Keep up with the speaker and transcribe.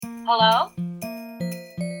Hello?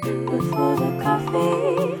 Before the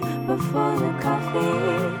coffee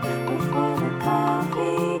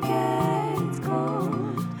gets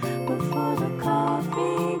cold, before the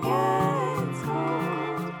coffee gets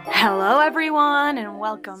cold. Hello, everyone, and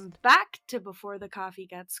welcome back to Before the Coffee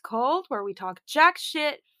Gets Cold, where we talk jack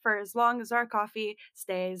shit for as long as our coffee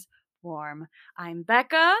stays warm. I'm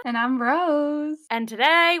Becca. And I'm Rose. And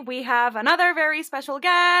today we have another very special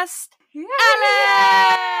guest, Yay!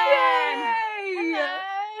 Ellen! Yay! Hello.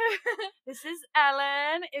 This is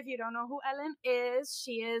Ellen. If you don't know who Ellen is,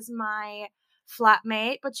 she is my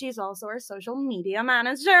flatmate, but she's also our social media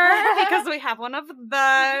manager because we have one of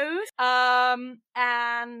those.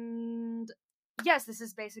 And yes, this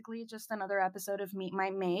is basically just another episode of Meet My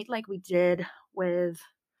Mate, like we did with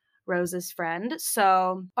Rose's friend.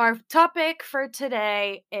 So our topic for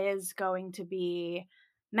today is going to be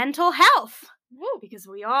mental health. Woo. Because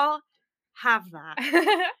we all have that.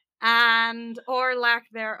 And or lack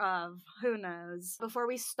thereof. Who knows? Before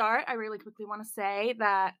we start, I really quickly want to say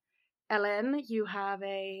that Ellen, you have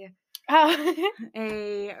a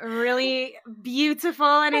really beautiful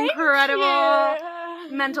and Thank incredible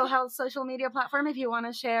you. mental health social media platform. If you want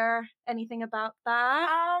to share anything about that.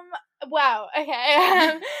 Wow,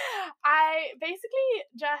 okay. I basically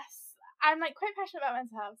I'm like quite passionate about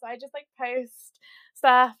mental health, so I just like post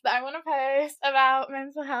stuff that I want to post about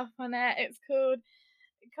mental health on it. It's called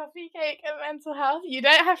Coffee, Cake and Mental Health. You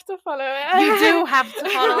don't have to follow it. You do have to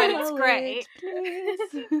follow it. It's Follow great. please.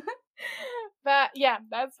 But yeah,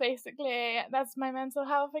 that's my mental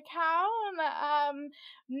health account.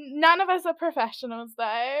 None of us are professionals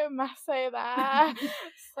though, must say that.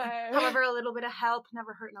 So However, a little bit of help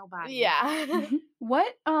never hurt nobody. yeah.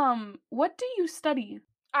 What do you study?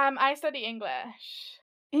 I study English.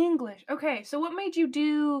 English. Okay, so what made you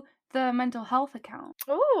do the mental health account?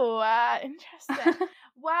 Ooh, interesting.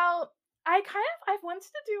 Well, I've wanted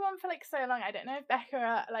to do one for like so long. I don't know if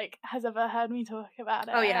Becca has ever heard me talk about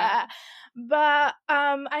it. Oh yeah. But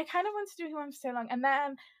I kind of wanted to do one for so long, and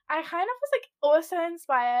then I kind of was like also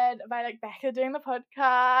inspired by like Becca doing the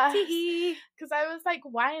podcast because I was like,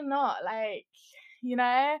 why not? Like, you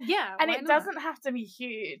know? Yeah. And why it not? doesn't have to be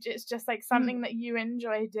huge. It's just like something that you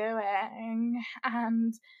enjoy doing,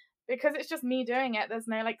 and because it's just me doing it, there's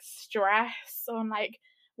no like stress on like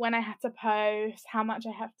when I have to post, how much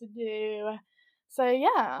I have to do. So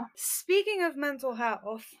yeah. Speaking of mental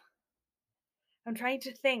health, I'm trying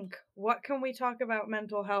to think. What can we talk about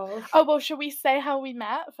mental health? Oh well, should we say how we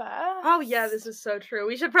met first? Oh yeah, this is so true.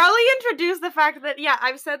 We should probably introduce the fact that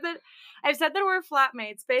I've said that we're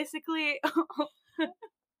flatmates. Basically,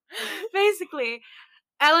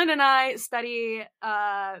 Ellen and I study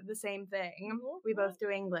the same thing. We both do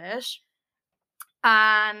English,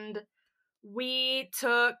 and we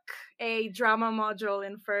took a drama module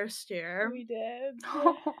in first year. We did.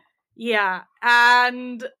 Yeah,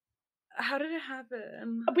 and how did it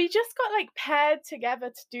happen? We just got like paired together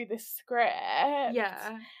to do this script.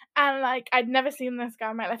 Yeah. And like I'd never seen this guy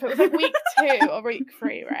in my life. It was like week 2 or week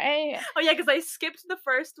 3, right? Oh yeah, because I skipped the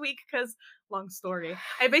first week because long story.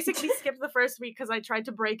 I basically skipped the first week because I tried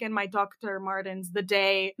to break in my Dr. Martens the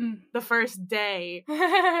first day,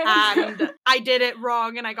 and I did it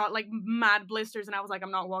wrong, and I got like mad blisters, and I was like,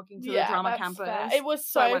 I'm not walking to the drama campus. Fair. It was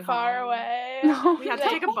So I so went far home. away. We had to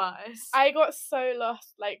take a bus. I got so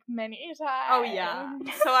lost like many times. Oh yeah.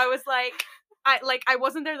 So I was like, I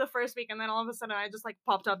wasn't there the first week, and then all of a sudden I just like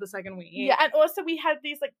popped up the second week. Yeah, and also we had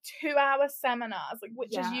these like 2-hour seminars, like which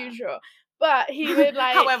is Yeah. usual. But he would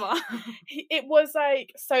like, however, it was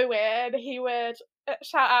like so weird. He would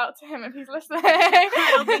shout out to him if he's listening.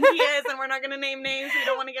 I don't think he is, and we're not gonna name names. We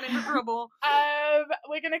don't want to get into trouble.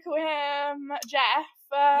 We're gonna call him Jeff.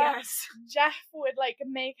 Yes. Jeff would like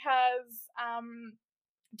make us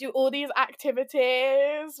do all these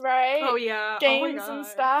activities, right? Oh yeah. Games and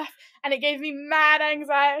stuff, and it gave me mad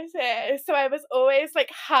anxiety. So I was always like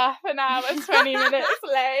half an hour, 20 minutes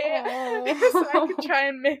late, so I could try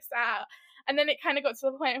and miss out. And then it kind of got to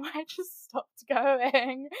the point where I just stopped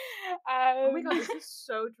going. Oh my god, this is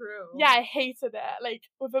so true. Yeah, I hated it, like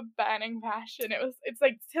with a burning passion. It's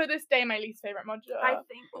like to this day my least favorite module. I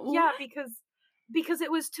think because it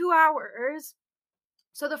was 2 hours.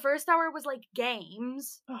 So the first hour was like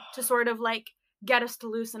games to sort of like get us to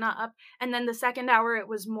loosen up, and then the second hour it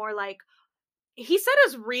was more like he said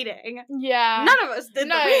us reading. Yeah. None of us did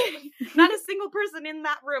the reading. Not a single person in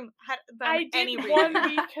that room had done any reading. I did 1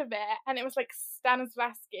 week of it, and it was like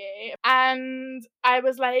Stanislavski, and I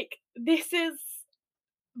was like, this is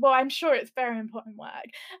well, I'm sure it's very important work,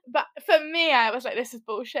 but for me, I was like, this is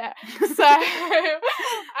bullshit. So,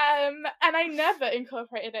 and I never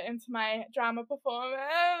incorporated it into my drama performance.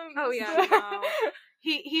 Oh yeah, no.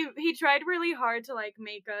 He tried really hard to like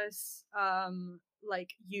make us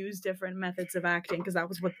like use different methods of acting because that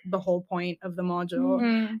was what the whole point of the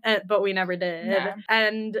module, but we never did. No.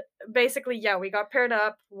 And basically, yeah, we got paired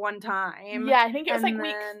up one time. Yeah, I think it was like and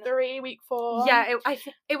week then- 3, week 4. Yeah, I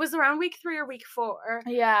think it was around week 3 or week 4.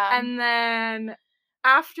 Yeah. And then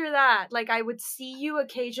after that, like I would see you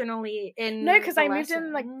occasionally in No, because I moved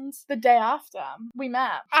in like the day after we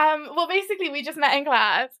met. Well, basically we just met in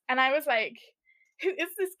class, and I was like, who is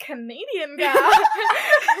this Canadian girl? Yeah,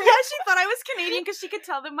 she thought I was Canadian because she could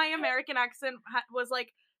tell that my American accent was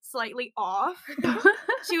like slightly off.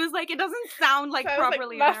 She was like, it doesn't sound like so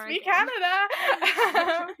properly Must American. be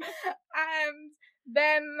Canada. And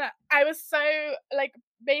then I was so like,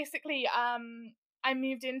 basically, I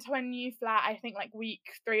moved into a new flat, I think like week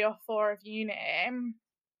 3 or 4 of uni.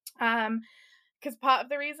 Because part of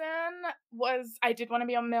the reason was I did want to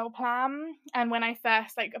be on meal plan, and when I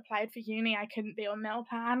first like applied for uni, I couldn't be on meal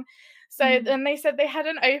plan. So then they said they had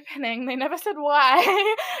an opening. They never said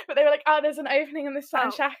why, but they were like, "Oh, there's an opening in this flat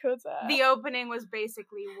in Shackleton." The opening was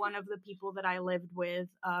basically one of the people that I lived with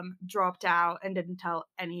dropped out and didn't tell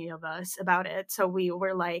any of us about it. So we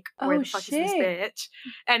were like, "Where the fuck is this bitch?"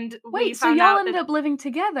 And wait, we so found y'all out ended that... up living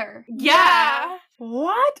together? Yeah.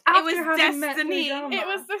 What? It was destiny. It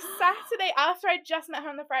was the Saturday after I just met her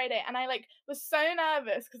on the Friday, and I like was so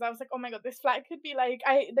nervous because I was like, oh my god, this flat could be like,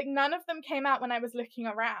 none of them came out when I was looking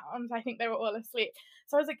around. I think they were all asleep.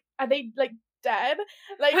 So I was like, are they like dead?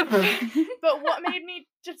 Like, but what made me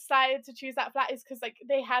decide to choose that flat is because like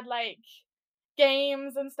they had like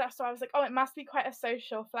games and stuff, so I was like, oh, it must be quite a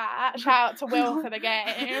social flat. Shout out to Will for the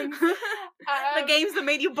games. The games that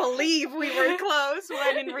made you believe we were close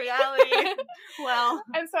when in reality, well.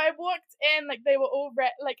 And so I walked in, like they were all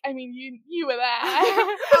like, I mean, you were there.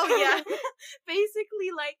 Oh yeah. Basically,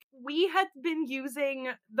 like we had been using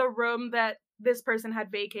the room that this person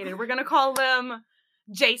had vacated. We're gonna call them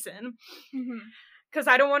Jason. Because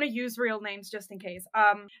I don't want to use real names just in case.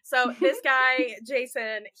 So this guy,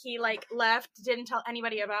 Jason, he like left, didn't tell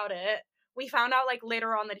anybody about it. We found out like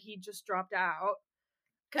later on that he just dropped out.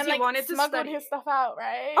 Because he wanted to smuggled study his stuff out,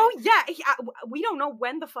 right? Oh yeah, we don't know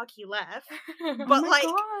when the fuck he left. But like,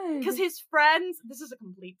 because his friends, this is a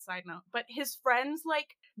complete side note, but his friends,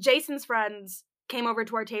 like Jason's friends, came over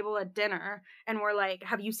to our table at dinner and were like,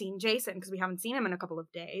 have you seen Jason? Because we haven't seen him in a couple of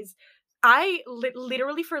days. I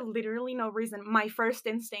literally, for literally no reason, my first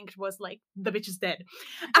instinct was like, the bitch is dead.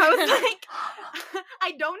 I was like,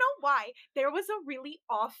 I don't know why. There was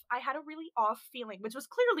I had a really off feeling, which was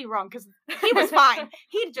clearly wrong because he was fine.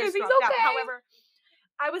 He'd just dropped out. However,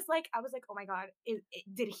 I was like, oh my god,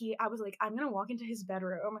 I was like, I'm gonna walk into his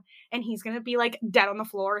bedroom and he's gonna be like dead on the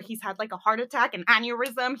floor. He's had like a heart attack, an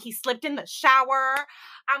aneurysm. He slipped in the shower.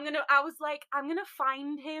 I was like, I'm gonna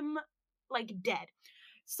find him like dead.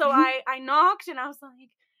 So I knocked and I was like,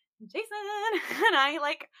 Jason, and I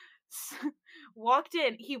like walked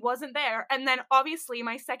in. He wasn't there. And then obviously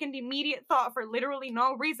my second immediate thought for literally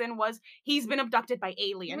no reason was he's been abducted by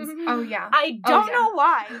aliens. Oh yeah. I don't know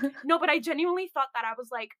why. No, but I genuinely thought that. I was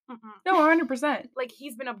like, no, 100%. Like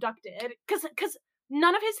he's been abducted. Because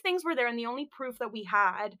none of his things were there, and the only proof that we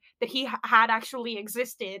had that he had actually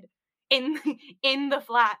existed in the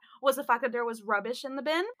flat was the fact that there was rubbish in the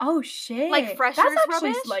bin. Oh shit. Like Fresher's That's actually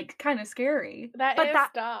rubbish. like kind of scary. That is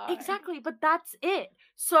dark. Exactly, but that's it.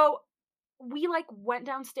 So we like went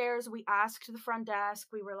downstairs, we asked the front desk,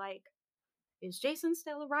 we were like, is Jason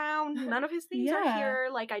still around? None of his things are here.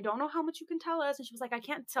 Like, I don't know how much you can tell us. And she was like, I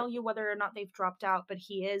can't tell you whether or not they've dropped out, but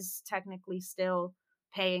he is technically still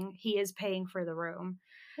paying. He is paying for the room.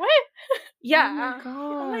 What? Yeah.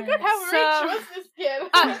 Oh my god, how rich was this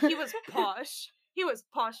kid? He was posh. He was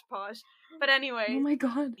posh. But anyway. Oh my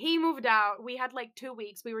god. He moved out. We had like 2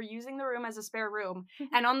 weeks. We were using the room as a spare room.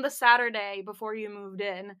 And on the Saturday before you moved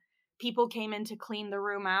in, people came in to clean the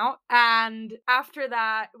room out. And after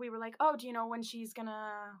that, we were like, oh, do you know when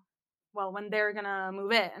when they're gonna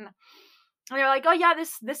move in? And they were like, oh yeah,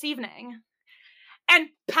 this evening. And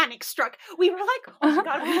panic struck. We were like, oh my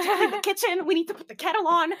god, we need to clean the kitchen. We need to put the kettle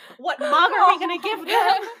on. What mug are we going to give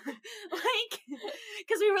them? Like,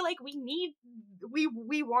 because we were like,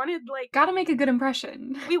 we wanted like... Gotta make a good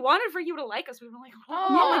impression. We wanted for you to like us. We were like, oh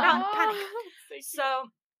my god, panic. So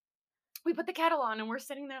we put the kettle on and we're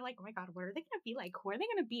sitting there like, oh my god, what are they going to be like? Who are they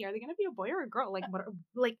going to be? Are they going to be a boy or a girl? Like, what?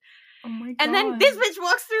 Like, oh my god. And then this bitch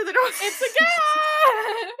walks through the door. It's a girl!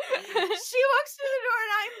 She walks through the door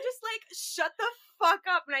and I'm just like, shut the fuck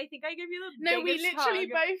up. and I think I gave you the No, we biggest literally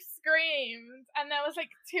hug. both screamed, and there was like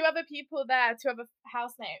two other people there, two other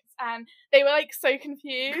housemates, and they were like so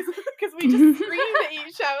confused because we just screamed at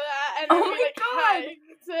each other, and then we like hugged.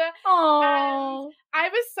 Oh. I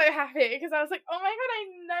was so happy because I was like, oh my god, I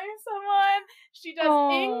know someone. She does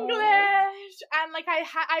Aw. English, and like I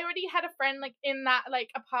already had a friend like in that like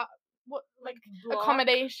Block.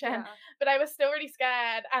 accommodation, Yeah. but I was still really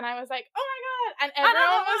scared, and I was like, oh my god, and Another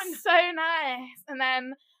everyone one. was so nice. And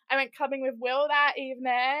then I went clubbing with Will that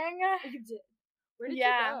evening. You did. Where did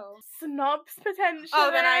Yeah. you go? Snobs potentially.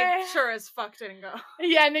 Oh, then I sure as fuck didn't go.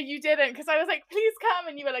 Yeah, no, you didn't, because I was like, please come,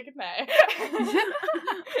 and you were like, no.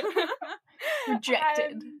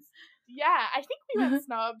 Rejected. And, yeah, I think we went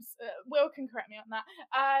snobs. Will can correct me on that.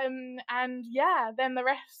 And yeah, then the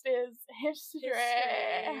rest is history.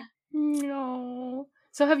 No.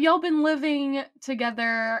 So have y'all been living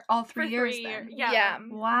together all 3 For years 3 then? years. Yeah.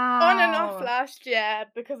 Wow. On and off last year,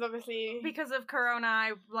 because obviously Because of Corona,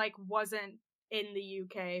 I like wasn't in the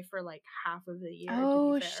UK for like half of the year.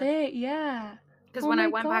 Oh to be fair. shit, yeah. Because Oh when I my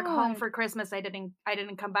went back home God. for Christmas, I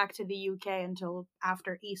didn't come back to the UK until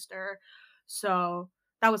after Easter. So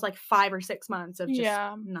that was like 5 or 6 months of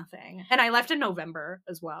just nothing. And I left in November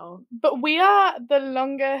as well. But we are the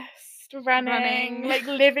longest running. like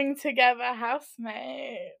living together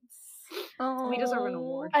housemates. Oh. We deserve an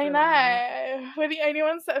award. I for know. that. We're the only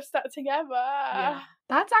ones that have stuck together. Yeah.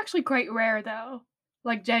 That's actually quite rare though.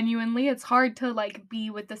 Like genuinely, it's hard to like be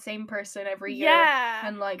with the same person every year. Yeah.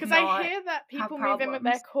 And like because I hear that people move in with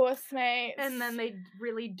their problems. course mates. And then they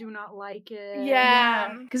really do not like it.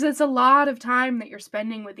 Yeah. Because it's a lot of time that you're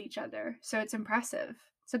spending with each other. So it's impressive.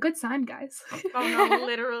 It's a good sign, guys. Oh no,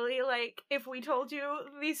 literally, like, if we told you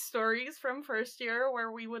these stories from first year where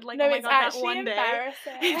we would like, No, oh my it's god, that actually one day.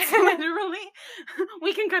 embarrassing. It's literally,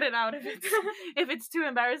 we can cut it out if it's too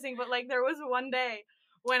embarrassing, but like there was one day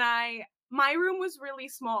when my room was really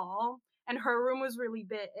small and her room was really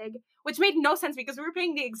big, which made no sense because we were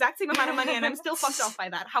paying the exact same amount of money and I'm still fucked off by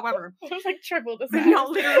that. However, It was like triple the size. no,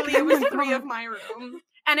 literally it was Oh my 3 God. of my rooms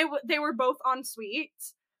and they were both en suite.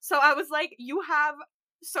 So I was like, you have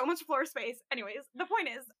so much floor space. Anyways, the point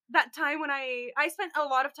is that time when I spent a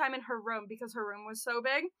lot of time in her room because her room was so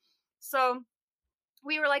big. So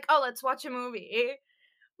we were like, oh, let's watch a movie.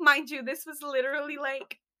 Mind you, this was literally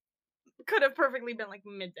like could have perfectly been like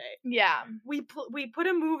midday. Yeah. We put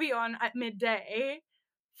a movie on at midday,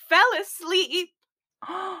 fell asleep,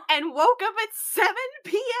 and woke up at 7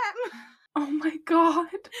 p.m. Oh my god.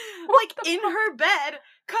 like in her bed,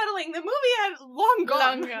 cuddling. The movie had long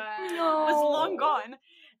gone. No. Was long gone.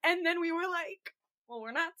 And then we were like, well,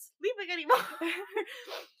 we're not sleeping anymore.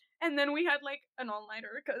 And then we had like an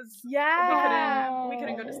all-nighter because we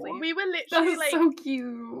couldn't go to sleep. We were literally That's like so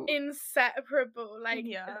cute. inseparable. Like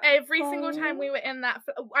Yeah. every single time we were in that,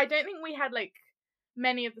 I don't think we had like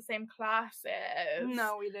many of the same classes.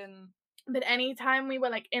 No, we didn't. But anytime we were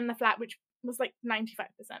like in the flat, which was like 95%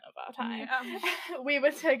 of our time, we were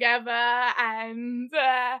together, and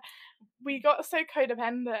we got so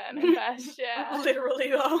codependent in first year. Literally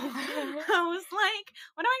though. I was like,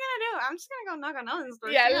 what am I gonna do? I'm just gonna go knock on Ellen's door.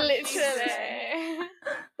 Yeah, She has literally.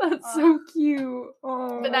 That's so cute.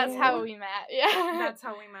 Oh. But that's how we met. Yeah. That's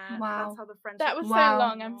how we met. Wow. That's how the friendship. That was Wow. so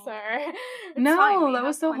long. I'm sorry. No, fine, we that have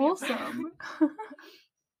was so plenty of wholesome.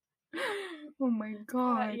 Oh my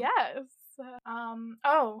god. Yes.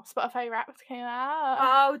 Spotify Wrapped came out.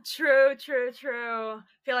 Oh, true.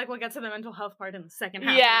 Feel like we'll get to the mental health part in the second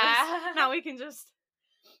half. Yeah. Of this. Now we can just.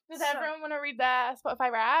 Does everyone want to read their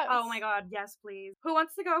Spotify Wrapped? Oh my god, yes, please. Who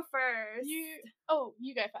wants to go first? You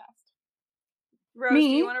go first. Rose, Me?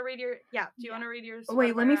 do you want to read your? Yeah. Do you want to read your?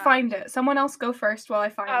 Wait, let me find it. Someone else go first while I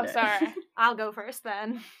find it. Oh, sorry. I'll go first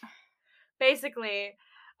then. Basically,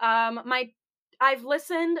 I've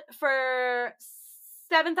listened for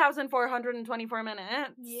 7,424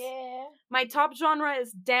 minutes. Yeah. My top genre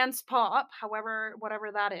is dance pop, however,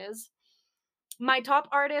 whatever that is. My top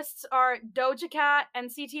artists are Doja Cat,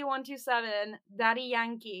 NCT127, Daddy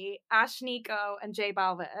Yankee, Ash Nico, and J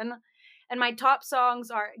Balvin. And my top songs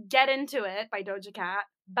are Get Into It by Doja Cat,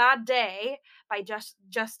 Bad Day by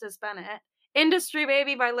Justice Bennett, Industry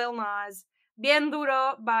Baby by Lil Nas, Bien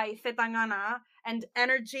Duro by Zetangana, and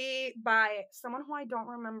Energy by someone who I don't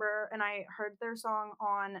remember, and I heard their song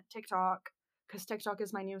on TikTok, because TikTok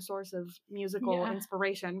is my new source of musical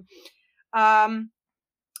inspiration.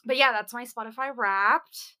 But yeah, that's my Spotify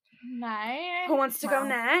Wrapped. Nice. Who wants to go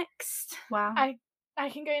next? Wow. I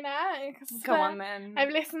can go next. Go on then. I've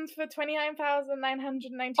listened for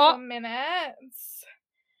 29,991 minutes.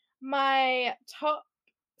 My top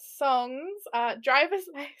songs are Driver's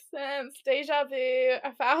License, Deja Vu,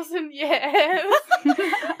 1,000 Years,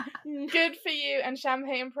 Good For You, and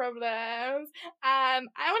Champagne Problems. And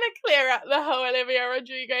I want to clear up the whole Olivia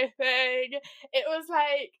Rodrigo thing. It was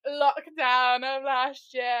like lockdown of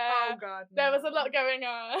last year. Oh God, no. There was a lot going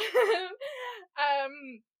on.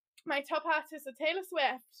 My top artists are Taylor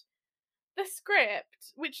Swift, The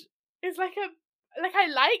Script, which is I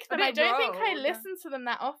like them. I don't think I listen to them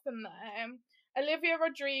that often though. Olivia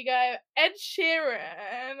Rodrigo, Ed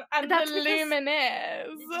Sheeran, and the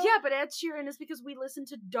Lumineers. Yeah, but Ed Sheeran is because we listened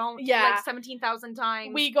to Don't 17,000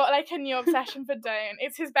 times. We got a new obsession for Don't.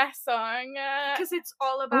 It's his best song. Because it's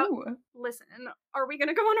all about... Ooh. Listen, are we going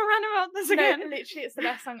to go on a run about this again? No, literally, it's the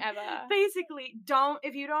best song ever. Basically, Don't,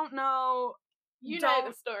 if you don't know... You know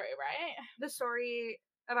the story, right? The story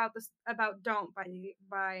about Don't by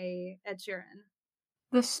Ed Sheeran.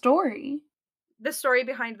 The story? The story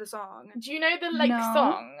behind the song. Do you know the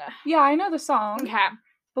song? Yeah, I know the song. Okay.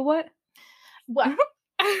 But what? What?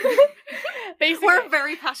 Basically, we're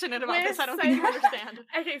very passionate about this. I don't think you understand.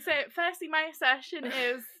 Okay, so firstly, my assertion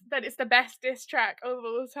is that it's the best diss track of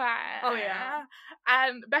all time. Oh yeah.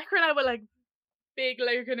 And Becca and I were big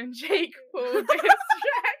Logan and Jake Paul diss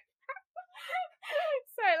track.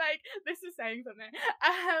 So this is saying something.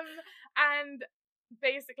 And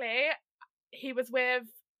basically, he was with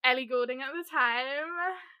Ellie Goulding at the time.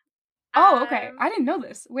 Oh, okay. I didn't know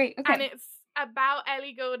this. Wait, okay. And it's about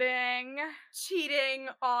Ellie Goulding cheating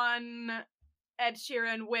on Ed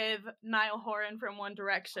Sheeran with Niall Horan from One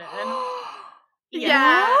Direction.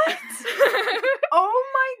 Yeah. Oh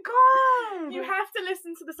my god! You have to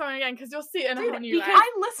listen to the song again because you'll see it in a whole new light.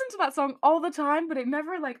 I listen to that song all the time, but it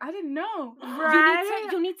never I didn't know. Right?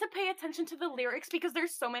 You need to pay attention to the lyrics because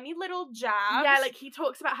there's so many little jabs. Yeah, he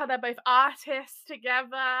talks about how they're both artists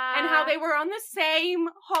together and how they were on the same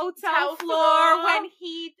hotel floor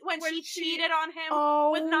when she cheated on him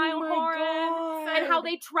with Niall Horan, god. and how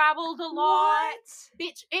they traveled a lot.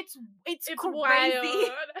 Bitch, it's crazy.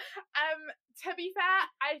 Wild. To be fair,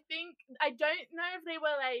 I don't know if they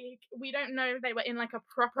were we don't know if they were in a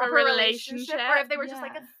proper relationship or if they were just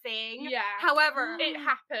a thing. Yeah. However, it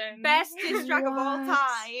happened. Best diss track of all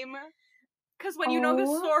time. Because when you know the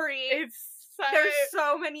story, there's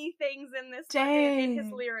so many things in this in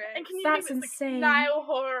his lyrics. And can you That's insane. Niall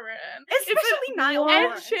Horan. Especially Niall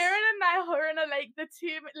Horan. Ed Sheeran and Niall Horan are the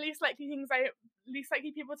two least likely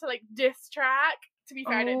people to diss track. To be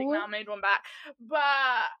fair, I don't think Niall made one back,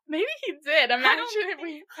 but maybe he did. Imagine if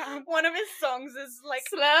we found one of his songs is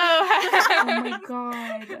slow. Oh my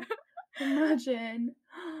god! Imagine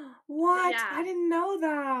what? Yeah. I didn't know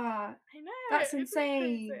that. I know. That's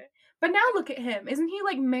insane. But now look at him. Isn't he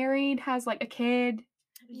married? Has a kid?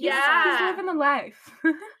 Yeah, he's living the life.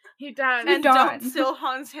 He does. And Don't still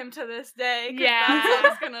haunts him to this day. Yeah, that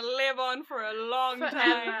song's gonna live on for a long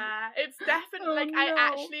time. It's definitely I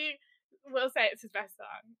actually will say it's his best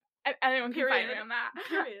song. Anyone can fight me on that.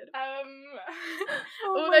 Period.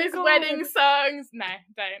 All those wedding songs. No,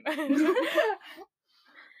 don't.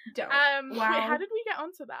 Don't. Wow. Wait, how did we get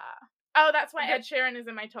onto that? Oh, that's why Ed Sheeran is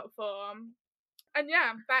in my top 4. And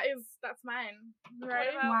yeah, that's mine.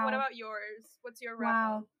 Right? What about yours? What's your wrap?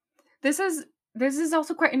 Wow. This is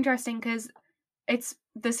also quite interesting because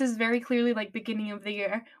this is very clearly beginning of the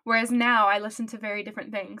year, whereas now I listen to very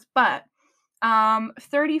different things. But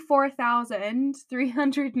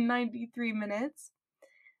 34,393 minutes.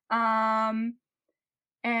 And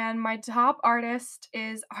my top artist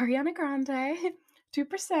is Ariana Grande,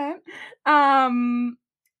 2%.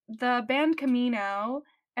 The band Camino,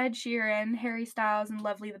 Ed Sheeran, Harry Styles, and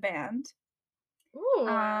Lovely the Band. Ooh.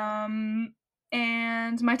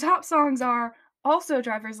 And my top songs are also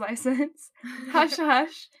Driver's License, Hush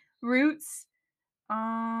Hush, Roots,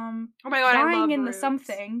 oh my god, Dying in Roots. the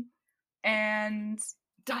Something, and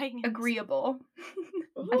Dying Agreeable.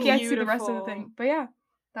 Ooh, I can't see the rest of the thing, but yeah,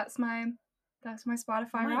 that's my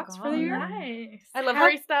Spotify wraps for the year. Nice. I love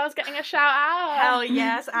Harry Styles getting a shout out. Hell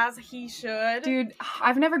yes, as he should. Dude,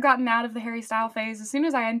 I've never gotten out of the Harry Styles phase. As soon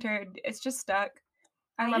as I entered, it's just stuck.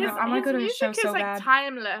 I love it. I want to go to his show so bad. His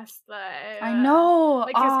timeless though. I know.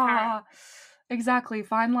 His character. Exactly.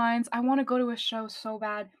 Fine lines. I want to go to a show so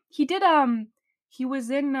bad. He did he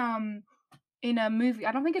was in a movie.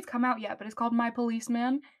 I don't think it's come out yet, but it's called My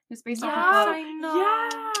Policeman. It's based off of I know.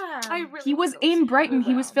 Yeah. He was in Brighton.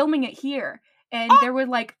 He was filming it here. And there were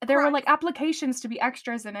applications to be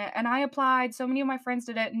extras in it, and I applied. So many of my friends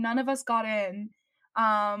did it. None of us got in.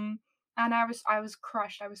 And I was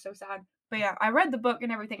crushed. I was so sad. But yeah, I read the book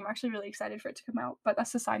and everything. I'm actually really excited for it to come out. But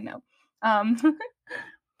that's a side note.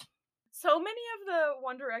 So many of the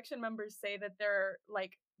One Direction members say that they're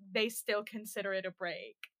they still consider it a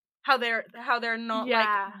break. How they're not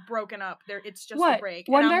like broken up. It's just a break.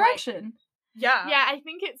 One Direction. Yeah. Yeah, I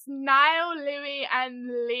think it's Niall, Louis, and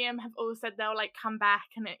Liam have all said they'll like come back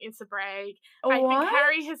and it's a break. I think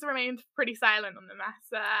Harry has remained pretty silent on the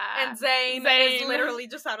matter. And Zayn is literally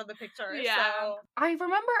just out of the picture. Yeah. So I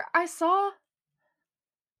remember I saw,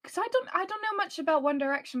 because I don't know much about One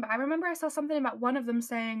Direction, but I remember I saw something about one of them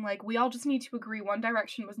saying like, we all just need to agree One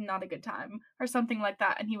Direction was not a good time or something like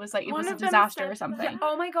that, and he was like, it was a disaster or something. Yeah.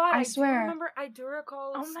 Oh my god, I swear. I do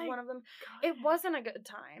recall one of them. God. It wasn't a good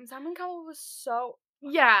time. Simon Cowell was so...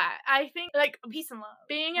 Yeah, I think like peace and love.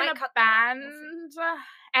 Being in a band,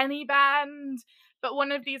 any band, but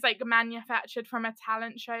one of these like manufactured from a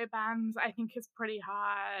talent show bands, I think is pretty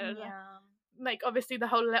hard. Yeah. Like obviously the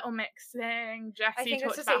whole Little Mix thing. Jesse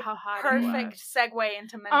talked about how hard perfect segue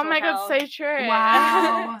into mental health. Oh my god, so true.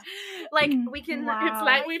 Wow. Like we can. Wow. It's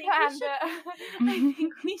like we planned it. I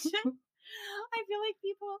think we should. I feel like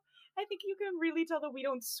people. I think you can really tell that we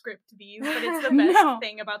don't script these, but it's the best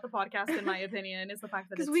thing about the podcast, in my opinion, is the fact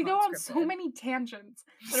that it's because we go on so many tangents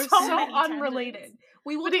that are so unrelated. Tangents.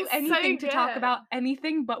 We will do anything to talk about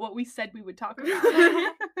anything but what we said we would talk about.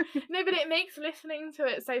 No, but it makes listening to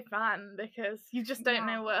it so fun because you just don't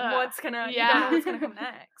know what's gonna you don't know what's gonna come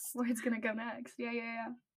next. Where it's gonna go next.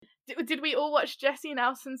 Yeah. Did we all watch Jessie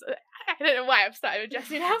Nelson's? I don't know why I've started with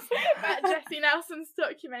Jessie Nelson, but Jessie Nelson's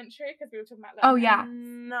documentary because we were talking about.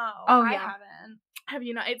 No. I haven't. Have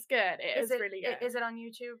you not? It's good. It is really good. Is it on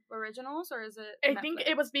YouTube Originals or is it? I think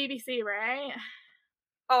it was BBC, right?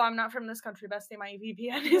 Oh, I'm not from this country, bestie. My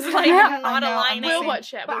VPN is like not aligning. We'll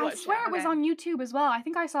watch it. But I swear it was on YouTube as well. I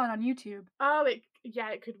think I saw it on YouTube. Oh, it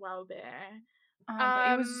could well be.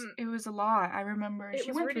 But it was a lot. I remember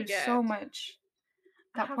she went through so much.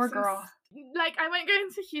 That poor girl. Like, I won't go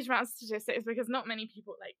into huge amounts of statistics because not many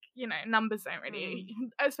people, like, you know, numbers don't really,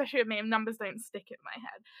 especially with me, numbers don't stick in my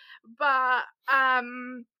head. But,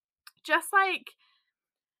 just like,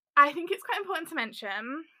 I think it's quite important to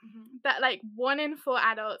mention that, like, 1 in 4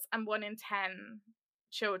 adults and 1 in 10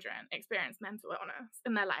 children experience mental illness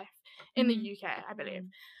in their life in the UK, I believe.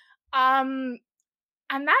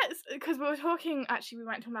 And that's because we weren't talking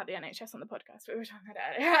about the NHS on the podcast, but we were talking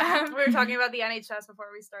about it earlier. We were talking about the NHS before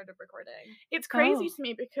we started recording. It's crazy to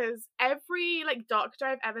me because every, like, doctor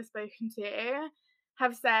I've ever spoken to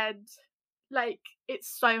have said, like, it's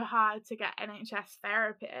so hard to get NHS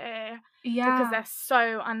therapy. Yeah. Because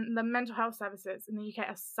the mental health services in the UK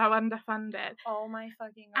are so underfunded. Oh my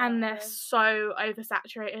fucking God. And they're so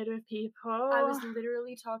oversaturated with people. I was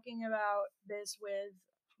literally talking about this with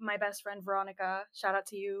my best friend Veronica, shout out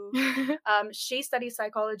to you. She studies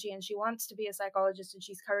psychology and she wants to be a psychologist, and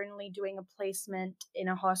she's currently doing a placement in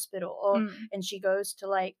a hospital and she goes to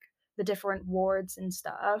like the different wards and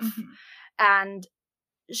stuff. And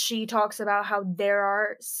she talks about how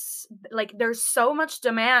there's so much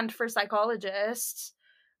demand for psychologists,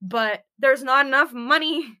 but there's not enough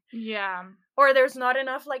money. Yeah. Or there's not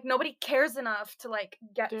enough, like, nobody cares enough to, like,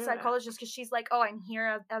 get psychologists, because she's like, oh, I'm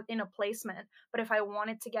here in a placement, but if I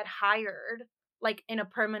wanted to get hired, like, in a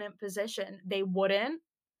permanent position, they wouldn't.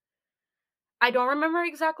 I don't remember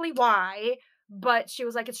exactly why, but she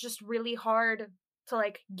was like, it's just really hard to,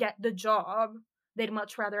 like, get the job. They'd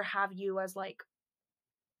much rather have you as, like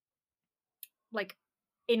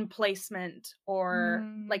in placement or,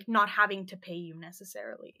 like, not having to pay you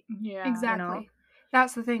necessarily. Yeah. Exactly. You know?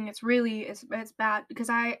 That's the thing. It's really, it's bad because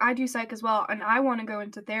I do psych as well and I want to go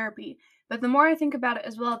into therapy. But the more I think about it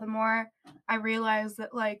as well, the more I realize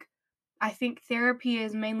that, like, I think therapy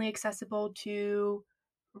is mainly accessible to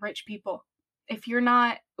rich people. If you're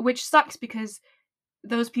not, which sucks because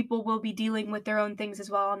those people will be dealing with their own things as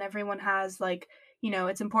well. And everyone has, like, you know,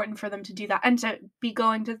 it's important for them to do that and to be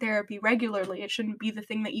going to therapy regularly. It shouldn't be the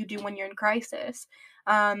thing that you do when you're in crisis.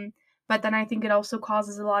 But then I think it also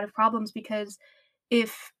causes a lot of problems because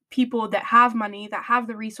if people that have money, that have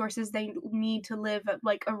the resources they need to live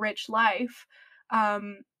like a rich life,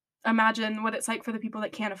 imagine what it's like for the people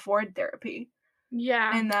that can't afford therapy.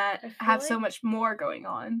 Yeah. And that have so much more going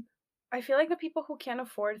on. I feel like the people who can't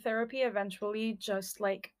afford therapy eventually just,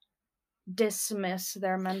 like, dismiss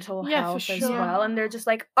their mental health as well. And they're just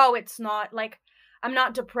like, oh, it's not, like, I'm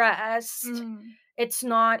not depressed. It's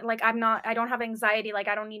not, like, I don't have anxiety, like,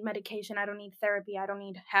 I don't need medication, I don't need therapy, I don't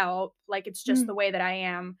need help, like, it's just the way that I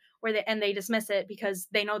am, and they dismiss it because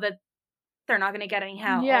they know that they're not going to get any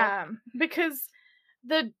help. Yeah, because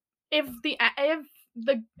if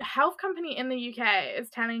the health company in the UK is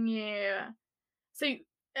telling you, so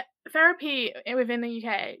therapy within the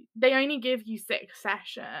UK, they only give you 6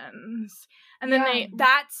 sessions, and then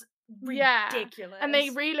ridiculous. And they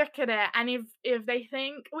relook at it, and if they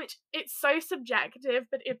think, which it's so subjective,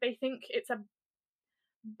 but if they think it's a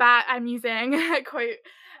bad, I'm using quote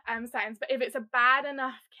science, but if it's a bad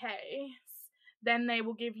enough case, then they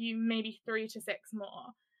will give you maybe 3 to 6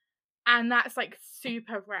 more, and that's like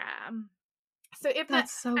super rare. So if the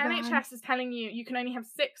NHS is telling you can only have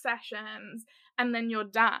 6 sessions and then you're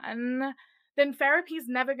done, then therapy is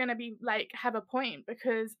never going to be like have a point,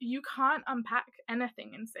 because you can't unpack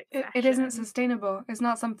anything in 6 sessions. It isn't sustainable. It's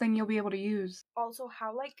not something you'll be able to use. Also,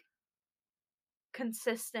 how like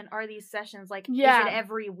consistent are these sessions? Like, is it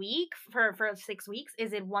every week for 6 weeks?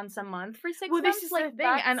 Is it once a month for 6 months? Well, this is like the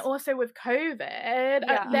thing, and also with COVID,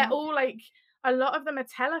 they're all like, a lot of them are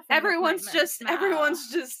telephone. Everyone's just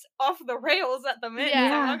off the rails at the minute.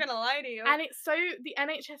 Yeah. I'm not gonna lie to you. And it's so, the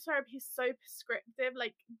NHS therapy is so prescriptive.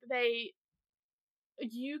 Like,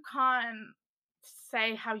 you can't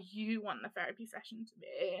say how you want the therapy session to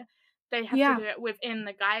be. They have to do it within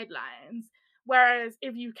the guidelines. Whereas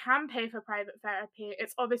if you can pay for private therapy,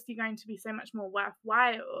 it's obviously going to be so much more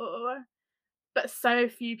worthwhile. But so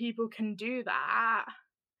few people can do that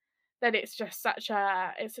it's just such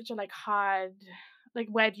a like hard, like,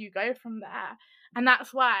 where do you go from there? And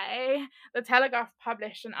that's why the Telegraph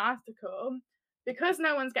published an article, because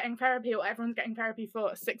no one's getting therapy, or everyone's getting therapy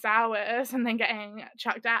for 6 hours and then getting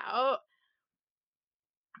chucked out.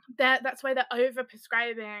 That's why they're over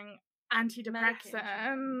prescribing antidepressants.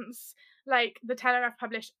 Medication. Like the Telegraph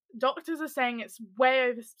published, doctors are saying it's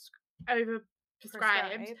way over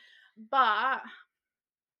prescribed, but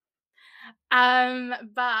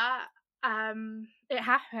it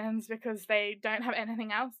happens because they don't have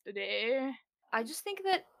anything else to do. I just think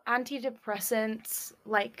that antidepressants,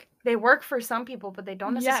 like, they work for some people, but they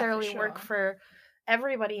don't necessarily work for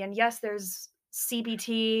everybody. And yes, there's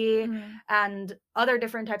CBT and other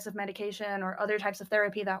different types of medication or other types of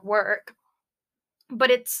therapy that work,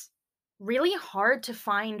 but it's really hard to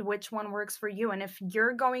find which one works for you. And if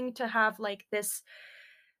you're going to have like this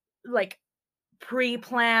like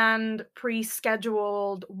pre-planned,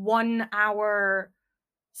 pre-scheduled 1 hour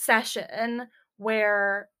session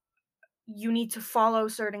where you need to follow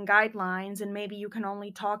certain guidelines, and maybe you can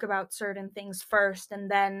only talk about certain things first and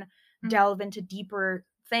then delve into deeper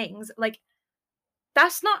things, like,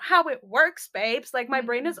 that's not how it works, babes. Like, my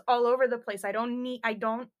brain is all over the place.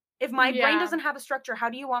 If my brain doesn't have a structure, how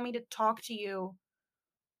do you want me to talk to you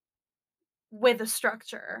with a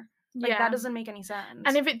structure? Like, that doesn't make any sense.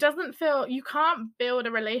 And if it doesn't feel, you can't build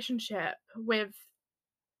a relationship with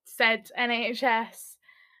said NHS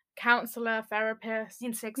counselor, therapist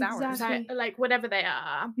in 6 hours. So, like, whatever they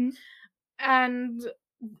are. And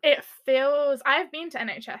it feels, I've been to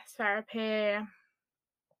NHS therapy,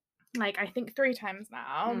 like, I think 3 times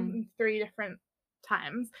now, 3 different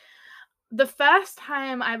times. The first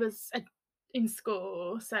time I was in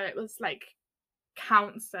school, so it was like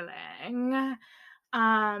counseling,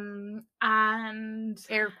 and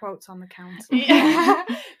air quotes on the counsel.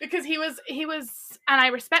 Because he was, and I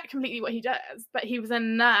respect completely what he does, but he was a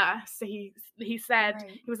nurse. So he said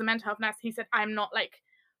he was a mental health nurse. He said, I'm not like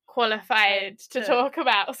qualified to talk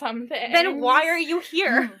about something. Then why are you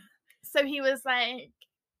here? So he was like,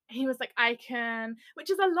 I can, which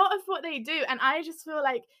is a lot of what they do. And I just feel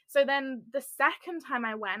like, so then the second time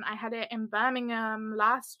I went, I had it in Birmingham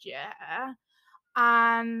last year,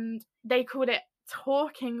 and they called it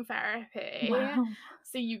talking therapy. Wow.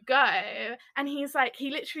 So you go, and he's like,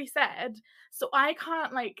 he literally said, so I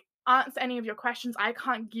can't like answer any of your questions. I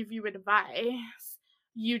can't give you advice.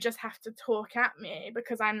 You just have to talk at me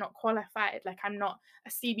because I'm not qualified. Like, I'm not a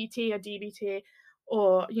CBT or DBT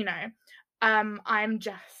or, you know, I'm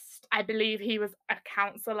just, I believe he was a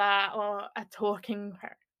counsellor or a talking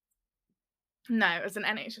therapist. No, it was an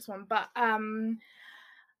NHS one, but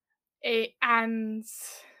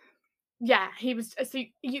he was, so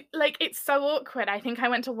you like, it's so awkward. I think I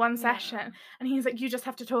went to one session and he's like, you just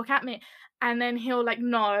have to talk at me, and then he'll like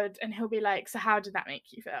nod and he'll be like, so how did that make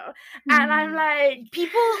you feel? And I'm like,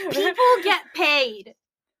 people get paid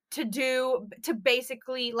to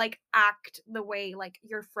basically like act the way like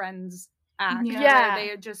your friends act.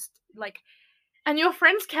 They are just like, and your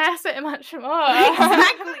friends care so much more.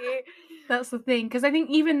 Exactly. That's the thing, because I think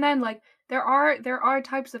even then, like, there are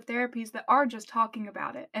types of therapies that are just talking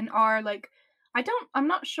about it and are like, I'm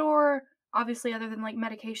not sure, obviously, other than like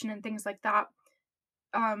medication and things like that,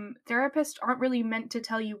 therapists aren't really meant to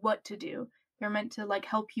tell you what to do. They're meant to like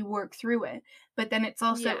help you work through it. But then it's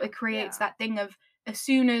also, it creates that thing of, as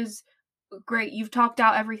soon as, great, you've talked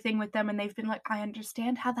out everything with them and they've been like, I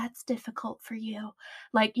understand how that's difficult for you.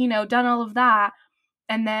 Like, you know, done all of that.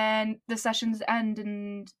 And then the sessions end,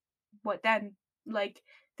 and what then? Like,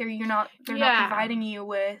 They're not providing you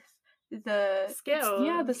with the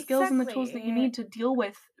skills. The skills and the tools that you need to deal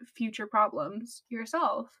with future problems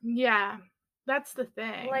yourself. Yeah, that's the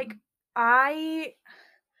thing. Like, I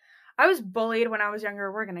was bullied when I was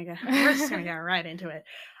younger. We're just gonna get right into it.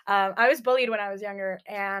 I was bullied when I was younger,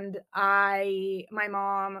 and my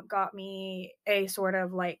mom got me a sort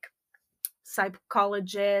of like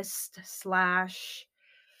psychologist /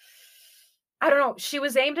 I don't know. She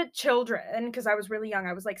was aimed at children because I was really young.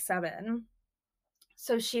 I was like 7.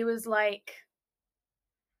 So she was like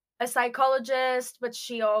a psychologist, but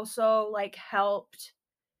she also like helped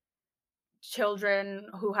children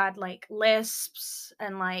who had like lisps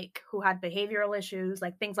and like who had behavioral issues,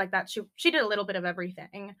 like things like that. She did a little bit of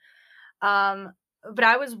everything. But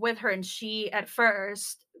I was with her, and she, at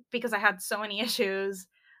first, because I had so many issues,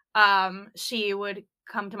 she would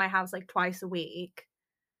come to my house like twice a week.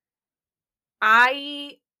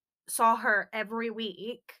 I saw her every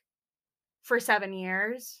week for 7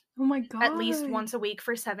 years. Oh my god. At least once a week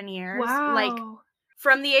for 7 years. Wow. Like,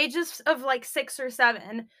 from the ages of like 6 or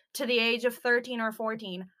 7 to the age of 13 or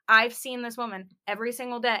 14, I've seen this woman every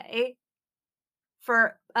single day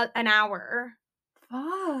for an hour.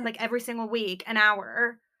 Fuck. Like every single week, an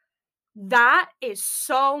hour. That is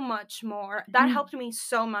so much more. That helped me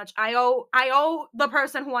so much. I owe the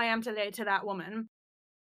person who I am today to that woman.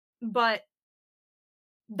 But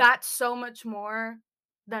that's so much more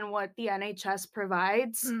than what the NHS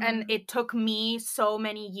provides. And it took me so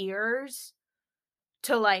many years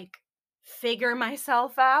to like figure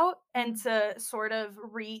myself out and to sort of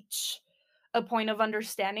reach a point of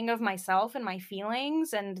understanding of myself and my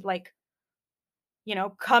feelings and like, you know,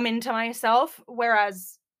 come into myself.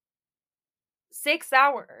 Whereas 6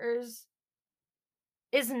 hours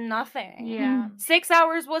is nothing. Yeah. 6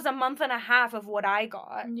 hours was a month and a half of what I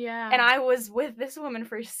got. Yeah. And I was with this woman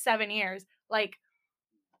for 7 years. Like,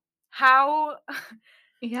 how?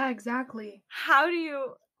 Yeah, exactly. How do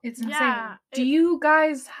you? It's insane. Yeah, Do you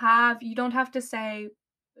guys have, you don't have to say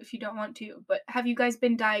if you don't want to, but have you guys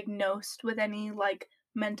been diagnosed with any, like,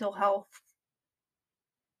 mental health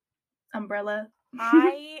umbrella?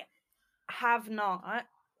 I have not.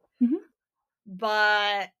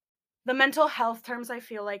 But the mental health terms, I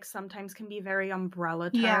feel like sometimes can be very umbrella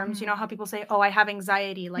terms. Yeah. You know how people say, oh, I have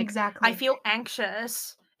anxiety. Like, Exactly. I feel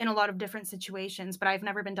anxious in a lot of different situations, but I've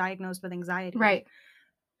never been diagnosed with anxiety. Right.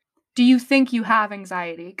 Do you think you have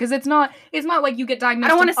anxiety? Because it's not like you get diagnosed. I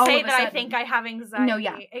don't want to all say of a that I sudden. think I have anxiety. No,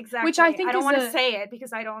 yeah. Exactly. Which I think I don't is want to say it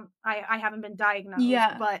because I haven't been diagnosed.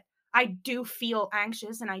 Yeah. But I do feel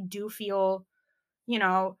anxious, and I do feel, you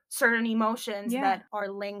know, certain emotions Yeah. that are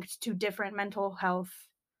linked to different mental health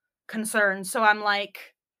concerns. So I'm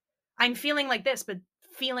like, I'm feeling like this, but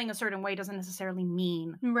feeling a certain way doesn't necessarily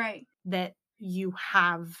mean Right. that you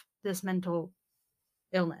have this mental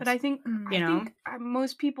illness. But I think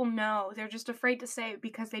most people know. They're just afraid to say it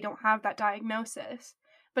because they don't have that diagnosis.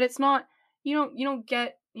 But it's not, you don't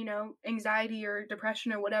get, you know, anxiety or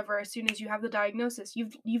depression or whatever as soon as you have the diagnosis.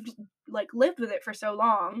 You've like lived with it for so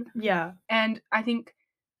long. Yeah. And I think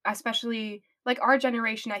especially like our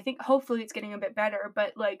generation, I think hopefully it's getting a bit better,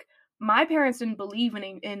 but like my parents didn't believe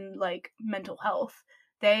in like mental health.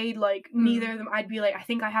 They like neither of them, I'd be like, I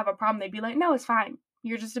think I have a problem. They'd be like, no, it's fine.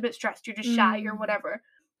 You're just a bit stressed. You're just shy or whatever.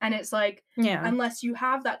 And it's like, unless you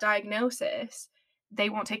have that diagnosis, they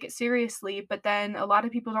won't take it seriously. But then a lot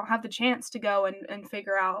of people don't have the chance to go and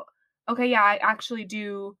figure out, okay, yeah, I actually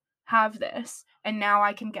do have this, and now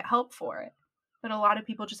I can get help for it. But a lot of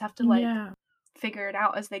people just have to like figure it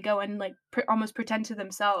out as they go and like almost pretend to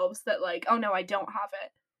themselves that like, oh no, I don't have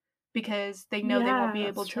it, because they know they won't be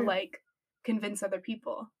able to like convince other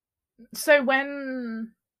people. So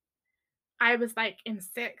when I was like in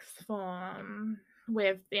 6th form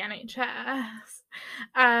with the NHS,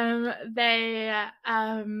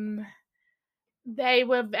 they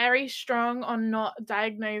were very strong on not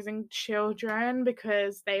diagnosing children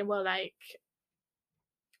because they were like,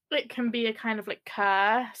 it can be a kind of like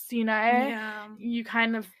curse, you know? Yeah. You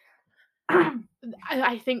kind of,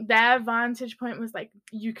 I think their vantage point was like,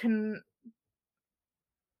 you can,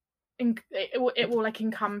 it will like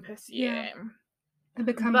encompass you. Yeah. It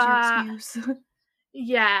becomes your excuse.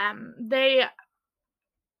 Yeah,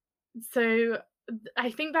 so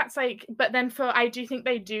I think that's like, but then I do think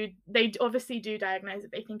they obviously do diagnose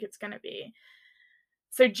it. They think it's going to be,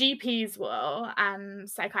 so GPs will and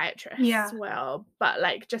psychiatrists will, but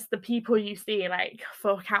like just the people you see like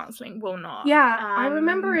for counseling will not. Yeah, I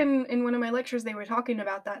remember in one of my lectures they were talking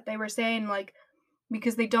about that. They were saying like,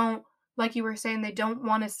 because they don't, like you were saying, they don't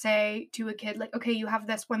want to say to a kid like, okay, you have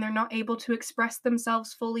this, when they're not able to express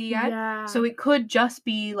themselves fully yet. So it could just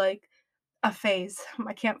be like a phase.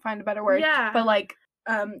 I can't find a better word. Yeah. But like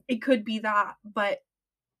it could be that, but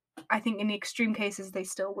I think in the extreme cases they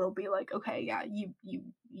still will be like, okay, yeah, you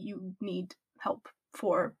need help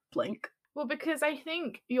for blank. Well, because I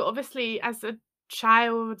think you're obviously, as a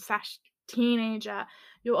child / teenager,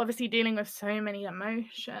 you're obviously dealing with so many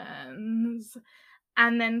emotions,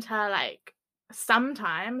 and then to like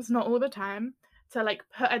sometimes, not all the time, to like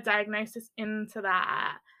put a diagnosis into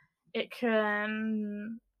that, it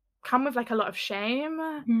can come with like a lot of shame.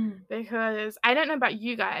 Because I don't know about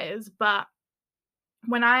you guys, but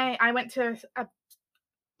when I went to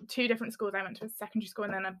two different schools. I went to a secondary school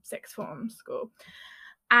and then a sixth form school.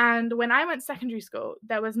 And when I went to secondary school,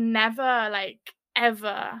 there was never like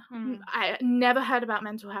ever, I never heard about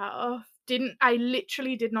mental health. I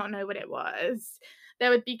literally did not know what it was. There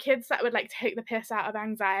would be kids that would like take the piss out of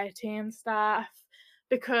anxiety and stuff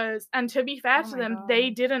because, and to be fair to them, they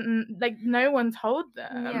didn't, like, no one told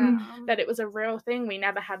them that it was a real thing. We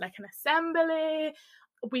never had like an assembly.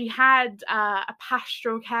 We had a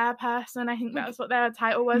pastoral care person, I think that's what their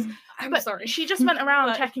title was. I'm but sorry. She just went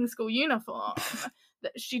around checking school uniform.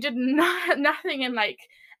 She did nothing in like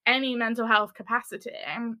any mental health capacity.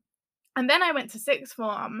 And then I went to sixth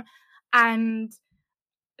form, and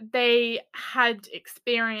they had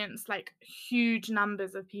experienced like huge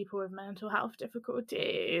numbers of people with mental health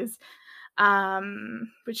difficulties,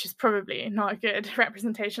 which is probably not a good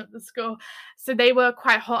representation of the school. So they were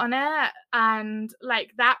quite hot on it, and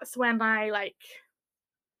like that's when I like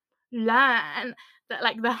learned that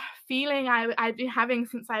like the feeling I'd been having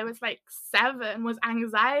since I was like 7 was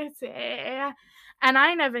anxiety, and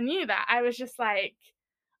I never knew that. I was just like,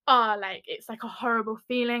 oh, like it's like a horrible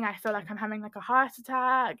feeling. I feel like I'm having like a heart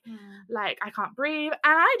attack. Like I can't breathe. And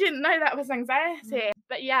I didn't know that was anxiety.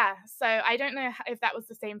 But yeah, so I don't know if that was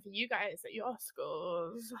the same for you guys at your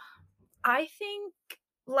schools. I think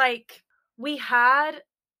like we had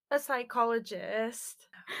a psychologist.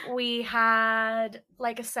 We had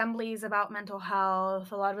like assemblies about mental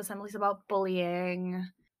health, a lot of assemblies about bullying.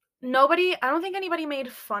 I don't think anybody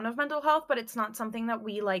made fun of mental health, but it's not something that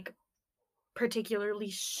we like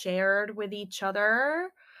particularly shared with each other.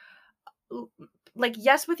 Like,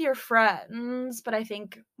 yes, with your friends, but I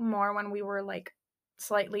think more when we were like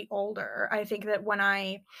slightly older. I think that when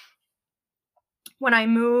I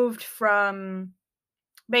moved from,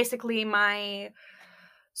 basically my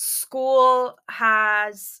school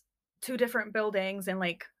has 2 different buildings in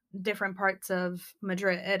like different parts of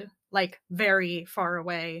Madrid, like very far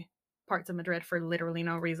away parts of Madrid for literally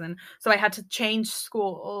no reason. So I had to change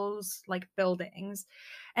schools, like buildings.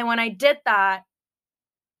 And when I did that,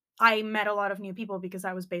 I met a lot of new people because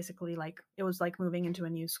I was basically like, it was like moving into a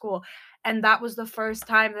new school. And that was the first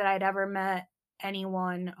time that I'd ever met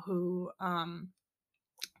anyone who,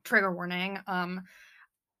 trigger warning,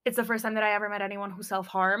 it's the first time that I ever met anyone who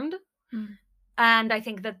self-harmed. And I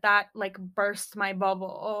think that like burst my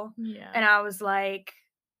bubble. And I was like,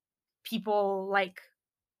 people like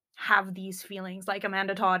have these feelings. Like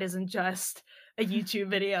Amanda Todd isn't just a YouTube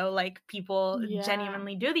video. Like people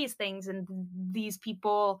genuinely do these things. And these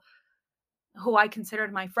people who I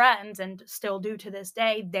considered my friends and still do to this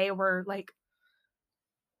day, they were like,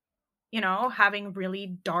 you know, having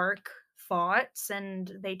really dark thoughts,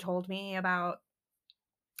 and they told me about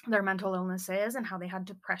their mental illnesses and how they had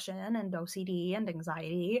depression and OCD and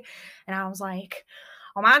anxiety. And I was like,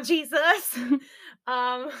 oh my Jesus. So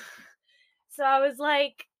I was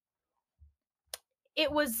like,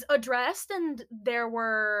 it was addressed and there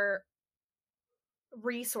were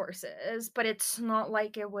resources, but it's not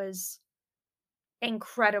like it was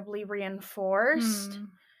incredibly reinforced.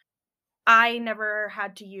 I never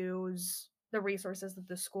had to use the resources that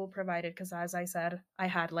the school provided because, as I said, I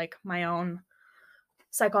had like my own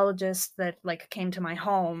psychologist that like came to my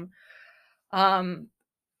home.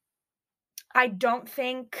 I don't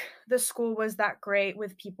think the school was that great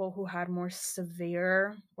with people who had more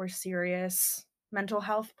severe or serious mental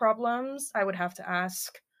health problems. I would have to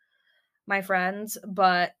ask my friends,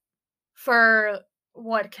 but for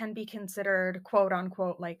what can be considered quote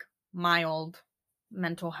unquote like mild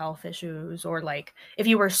mental health issues, or like if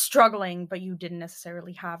you were struggling but you didn't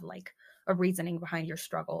necessarily have like a reasoning behind your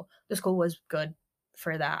struggle, the school was good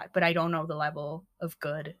for that. But I don't know the level of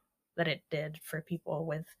good that it did for people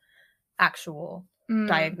with actual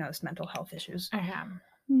diagnosed mental health issues.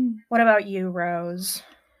 What about you, Rose?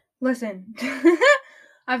 Listen,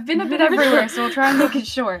 I've been a bit everywhere, so I'll try and make it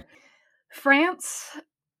short. France,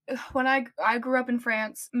 when I grew up in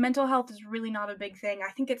France, mental health is really not a big thing.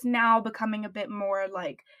 I think it's now becoming a bit more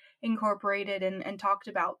like incorporated and talked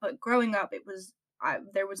about, but growing up it was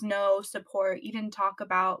there was no support. You didn't talk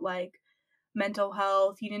about like mental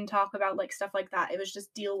health. You didn't talk about like stuff like that. It was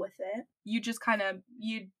just deal with it. You just kind of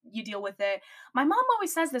you deal with it. My mom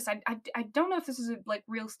always says this. I don't know if this is a like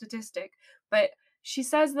real statistic, but she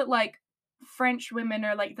says that like French women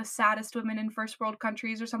are like the saddest women in first world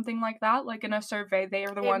countries or something like that. Like in a survey, they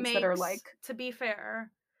are the ones that are like. To be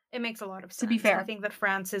fair, it makes a lot of sense. To be fair, I think that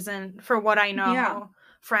France isn't, for what I know,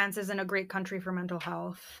 France isn't a great country for mental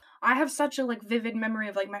health. I have such a like vivid memory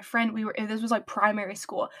of like my friend. This was like primary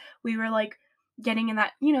school. We were like getting in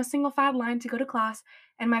that, you know, single file line to go to class,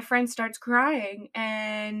 and my friend starts crying,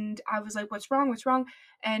 and I was like, what's wrong?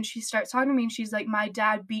 And she starts talking to me, and she's like, my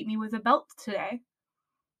dad beat me with a belt today.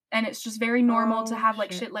 And it's just very normal to have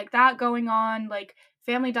like shit like that going on, like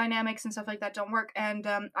family dynamics and stuff like that don't work. And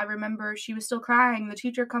I remember she was still crying. The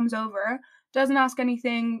teacher comes over, doesn't ask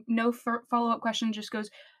anything, no follow-up question, just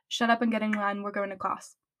goes, shut up and get in line, we're going to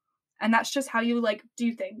class. And that's just how you like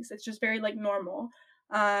do things. It's just very like normal.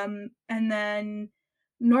 And then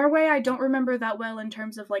Norway, I don't remember that well in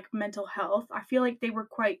terms of like mental health. I feel like they were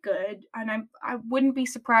quite good, and I wouldn't be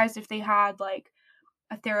surprised if they had like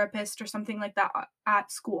a therapist or something like that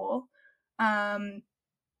at school. The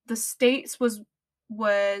States was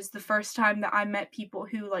the first time that I met people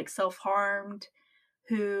who like self-harmed,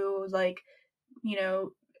 who like, you know,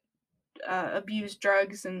 abused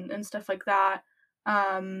drugs and stuff like that.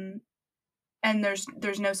 And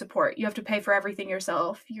there's no support. You have to pay for everything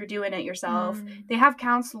yourself. You're doing it yourself. They have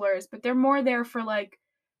counselors, but they're more there for like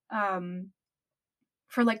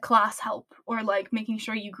class help or like making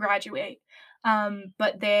sure you graduate.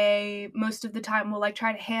 But they most of the time will like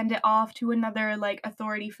try to hand it off to another like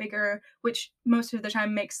authority figure, which most of the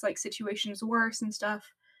time makes like situations worse and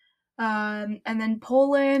stuff. And then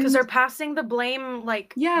Poland, because they're passing the blame,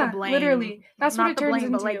 like the blame, literally. That's not what it the turns blame,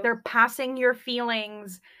 into. but like they're passing your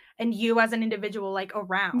feelings and you as an individual like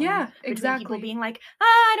around. Yeah, between exactly. people being like,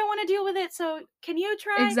 I don't want to deal with it, so can you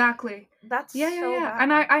try? Exactly. That's so bad.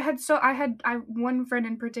 And I had one friend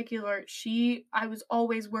in particular. I was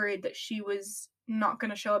always worried that she was not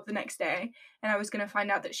going to show up the next day, and I was going to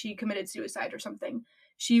find out that she committed suicide or something.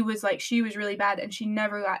 She was really bad, and she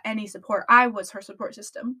never got any support. I was her support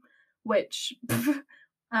system, which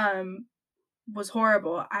was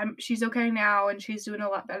horrible. She's okay now, and she's doing a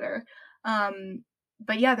lot better.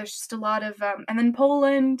 But yeah, there's just a lot of and then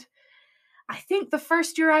Poland. I think the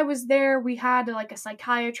first year I was there, we had like a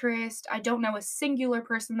psychiatrist. I don't know a singular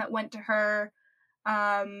person that went to her.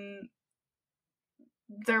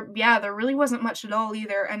 There really wasn't much at all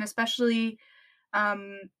either, and especially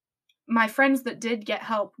my friends that did get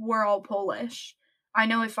help were all Polish. I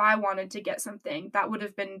know if I wanted to get something, that would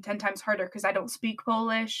have been 10 times harder because I don't speak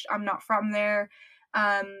Polish. I'm not from there.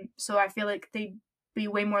 So I feel like they'd be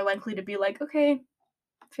way more likely to be like, okay,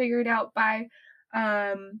 figure it out, bye.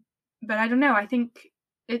 But I don't know. I think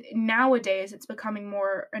nowadays it's becoming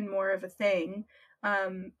more and more of a thing.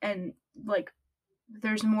 And like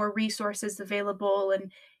there's more resources available,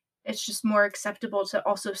 and it's just more acceptable to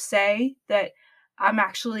also say that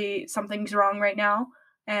something's wrong right now,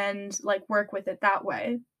 and like work with it that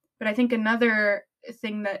way. But I think another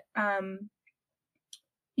thing that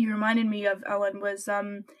you reminded me of, Ellen, was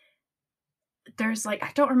there's like,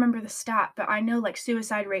 I don't remember the stat, but I know like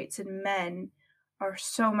suicide rates in men are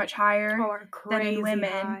so much higher than in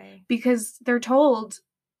women because they're told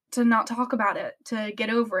to not talk about it, to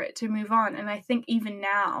get over it, to move on. And I think even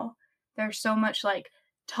now there's so much like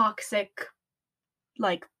toxic,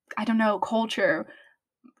 like, I don't know, culture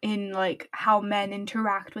in like how men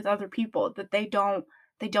interact with other people that they don't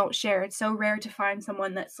share. It's so rare to find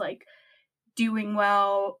someone that's like doing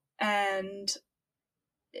well and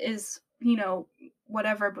is, you know,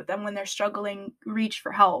 whatever, but then when they're struggling, reach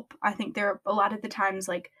for help. I think they're a lot of the times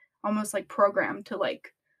like almost like programmed to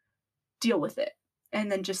like deal with it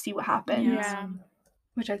and then just see what happens. Yeah.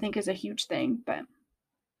 Which I think is a huge thing, but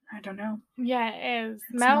I don't know. Yeah, it is.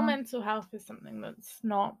 Male mental health is something that's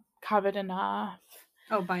not covered enough.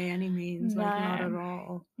 Oh, by any means. No. Like, not at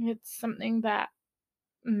all. It's something that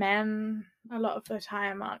men a lot of the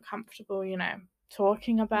time aren't comfortable, you know,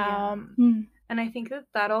 talking about. Yeah. And I think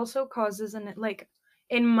that also causes like,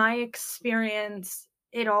 in my experience,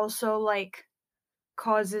 it also like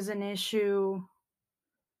causes an issue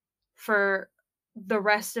for the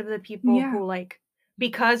rest of the people who like,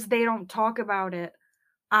 because they don't talk about it.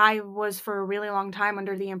 I was for a really long time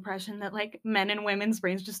under the impression that like men and women's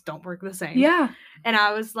brains just don't work the same. Yeah. And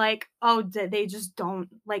I was like, oh, they just don't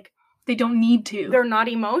like. They don't need to. They're not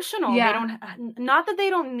emotional. Yeah. They don't. Not that they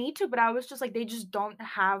don't need to, but I was just like, they just don't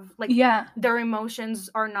have like. Yeah. Their emotions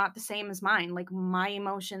are not the same as mine. Like my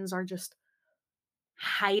emotions are just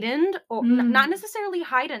heightened, or not necessarily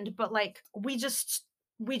heightened, but like we just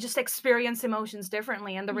we just experience emotions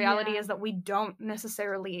differently, and the reality is that we don't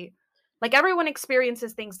necessarily, like, everyone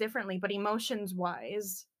experiences things differently, but emotions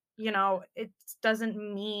wise, you know, it doesn't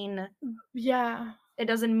mean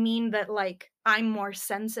that, like, I'm more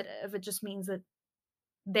sensitive. It just means that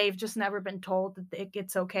they've just never been told that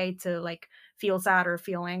it's okay to, like, feel sad or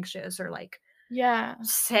feel anxious or, like,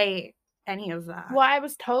 say any of that. What I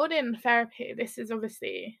was told in therapy, this is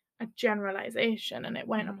obviously a generalization and it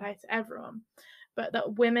won't apply to everyone, but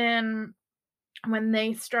that women, when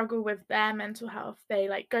they struggle with their mental health, they,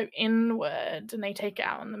 like, go inward and they take it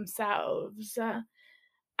out on themselves,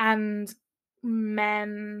 and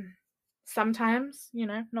men sometimes, you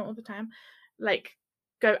know, not all the time, like,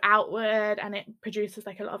 go outward and it produces,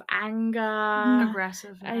 like, a lot of anger,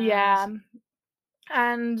 aggressiveness.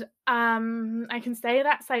 and I can say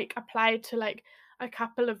that's, like, applied to, like, a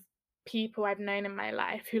couple of people I've known in my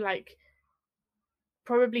life who, like,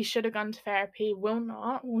 probably should have gone to therapy, will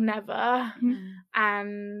never,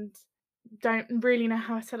 and don't really know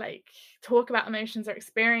how to, like, talk about emotions or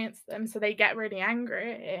experience them, so they get really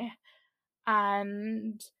angry.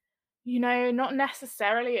 And, you know, not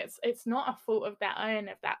necessarily, it's not a fault of their own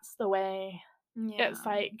if that's the way. It's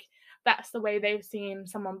like that's the way they've seen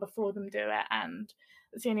someone before them do it, and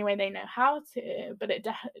it's the only way they know how to. But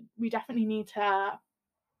we definitely need to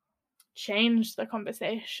change the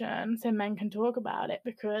conversation so men can talk about it,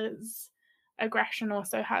 because aggression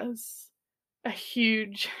also has a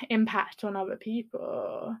huge impact on other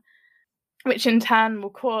people, which in turn will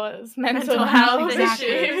cause mental health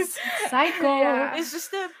issues. Cycle.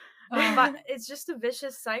 It's just a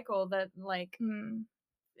vicious cycle that, like,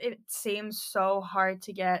 it seems so hard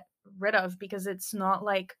to get rid of, because it's not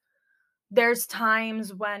like there's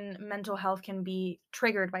times when mental health can be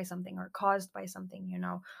triggered by something or caused by something, you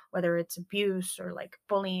know, whether it's abuse or, like,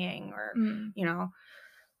 bullying or, you know,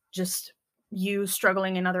 just you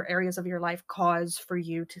struggling in other areas of your life cause for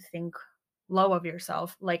you to think low of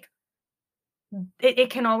yourself. Like, it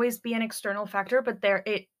can always be an external factor, but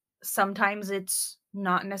sometimes it's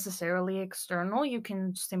not necessarily external. You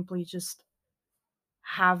can simply just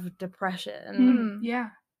have depression.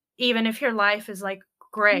 Even if your life is, like,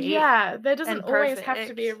 great. There doesn't always have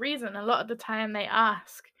to be a reason. A lot of the time they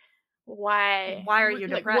ask, why are you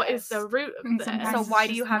like, depressed? what is the root of this? So why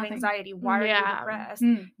do you have anxiety? Why are you depressed?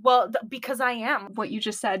 Well, because I am. What you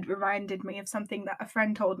just said reminded me of something that a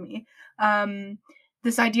friend told me.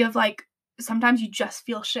 This idea of, like, sometimes you just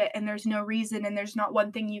feel shit and there's no reason and there's not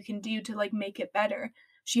one thing you can do to, like, make it better.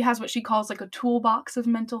 She has what she calls, like, a toolbox of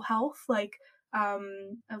mental health, like, of,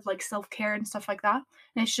 like, self-care and stuff like that.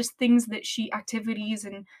 And it's just things that activities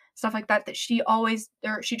and stuff like that she always,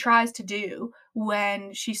 or she tries to do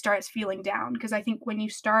when she starts feeling down. Because I think when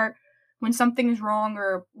something is wrong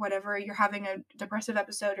or whatever, you're having a depressive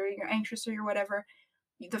episode or you're anxious or you're whatever,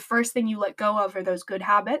 the first thing you let go of are those good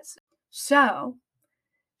habits. So,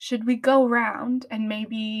 should we go around and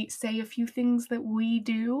maybe say a few things that we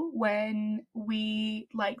do when we,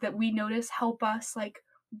 like, that we notice help us, like,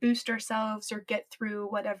 boost ourselves or get through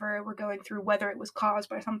whatever we're going through, whether it was caused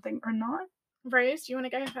by something or not? Rose, do you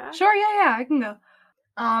want to go first? Sure, yeah, I can go.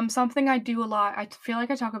 Something I do a lot, I feel like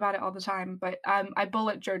I talk about it all the time, but I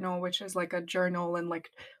bullet journal, which is, like, a journal and, like,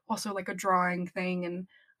 also, like, a drawing thing, and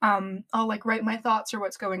I'll, like, write my thoughts or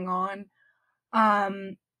what's going on.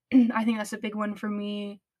 I think that's a big one for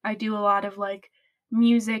me. I do a lot of, like,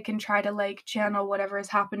 music and try to, like, channel whatever is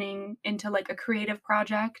happening into, like, a creative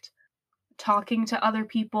project. Talking to other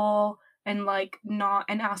people and, like, not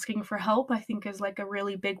and asking for help, I think, is, like, a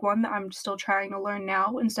really big one that I'm still trying to learn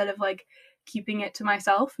now, instead of, like, keeping it to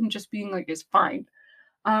myself and just being like, it's fine.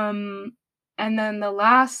 And then the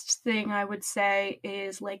last thing I would say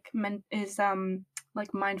is, like,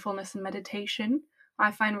 like, mindfulness and meditation. I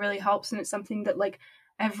find really helps, and it's something that, like,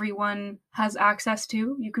 everyone has access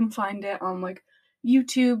to. You can find it on, like,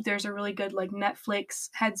 YouTube. There's a really good, like, Netflix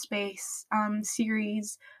Headspace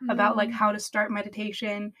series about, like, how to start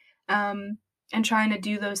meditation, and trying to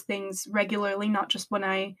do those things regularly, not just when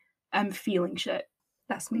I am feeling shit.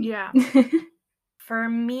 That's me. Yeah. For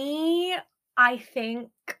me, I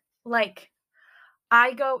think, like,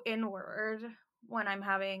 I go inward when I'm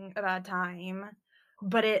having a bad time,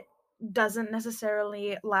 but it doesn't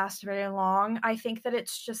necessarily last very long. I think that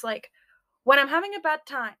it's just, like, when I'm having a bad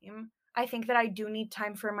time, I think that I do need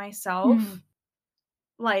time for myself.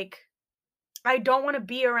 Like, I don't want to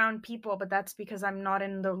be around people, but that's because I'm not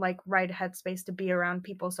in the, like, right headspace to be around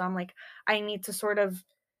people. So I'm like, I need to sort of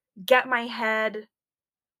get my head,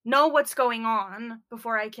 know what's going on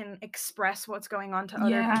before I can express what's going on to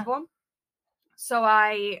other people. So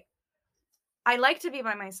I like to be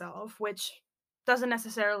by myself, which doesn't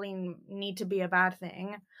necessarily need to be a bad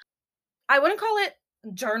thing. I wouldn't call it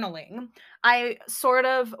journaling. I sort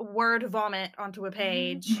of word vomit onto a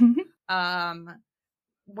page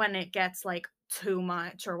when it gets like too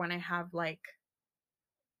much, or when I have like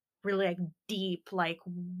really like deep, like,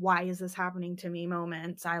 why is this happening to me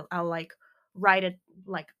moments. I'll like write it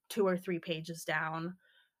like 2 or 3 pages down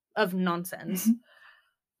of nonsense.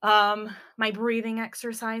 My breathing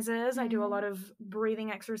exercises. I do a lot of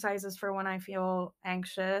breathing exercises for when I feel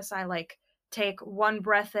anxious. I like take 1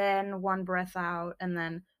 breath in, 1 breath out, and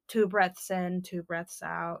then 2 breaths in, 2 breaths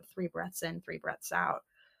out, 3 breaths in, 3 breaths out,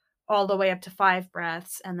 all the way up to 5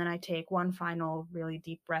 breaths. And then I take 1 final really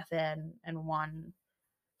deep breath in and 1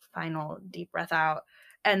 final deep breath out.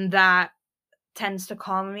 And that tends to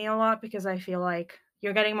calm me a lot, because I feel like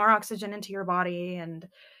you're getting more oxygen into your body. And,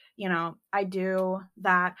 you know, I do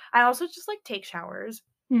that. I also just like take showers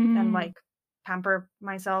and like pamper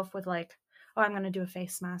myself with like, oh, I'm going to do a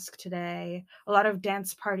face mask today. A lot of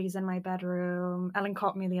dance parties in my bedroom. Ellen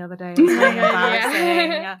caught me the other day. It's very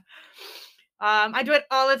embarrassing. I do it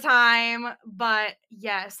all the time, but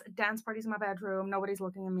yes, dance parties in my bedroom. Nobody's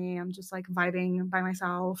looking at me. I'm just like vibing by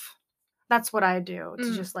myself. That's what I do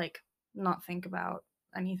to just like not think about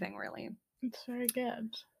anything really. It's very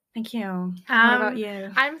good. Thank you. What about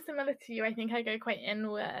you? I'm similar to you. I think I go quite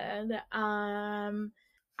inward.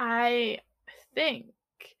 I think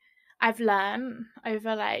I've learned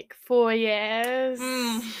over like 4 years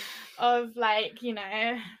of like, you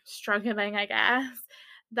know, struggling, I guess,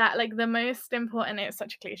 that like the most important, it's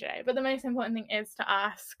such a cliche, but the most important thing is to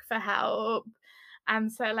ask for help.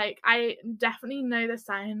 And so like I definitely know the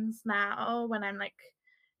signs now when I'm like,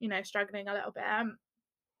 you know, struggling a little bit.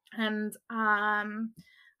 And I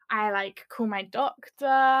like call my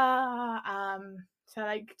doctor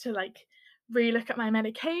to relook at my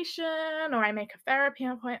medication, or I make a therapy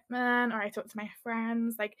appointment, or I talk to my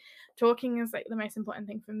friends. Like talking is like the most important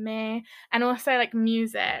thing for me. And also like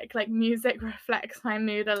music reflects my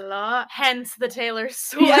mood a lot, hence the Taylor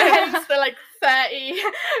Swift. Hence the like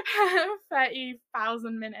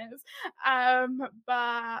 30,000 minutes.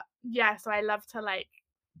 But yeah, so I love to like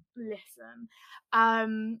listen.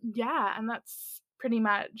 Yeah, and that's pretty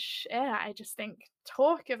much it. I just think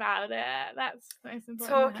talk about it. That's the most important.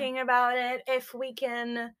 Talking about it. If we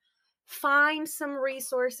can find some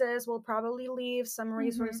resources, we'll probably leave some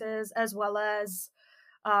resources, as well as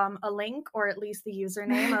a link, or at least the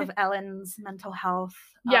username of Ellen's mental health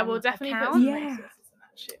we'll definitely account. put some resources in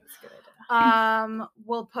that shit. It's a good idea.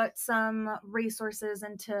 We'll put some resources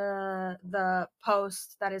into the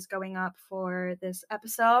post that is going up for this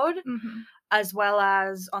episode, as well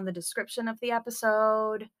as on the description of the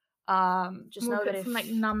episode. Just we'll know put that some like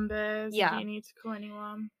numbers if you need to call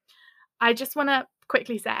anyone. I just want to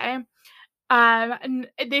quickly say, and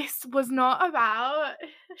this was not about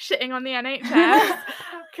shitting on the NHS,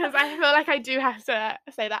 because I feel like I do have to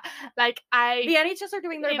say that. Like the NHS are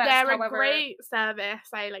doing their best. They're however, a great service.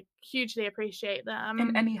 I like hugely appreciate them.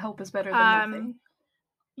 And any help is better than nothing.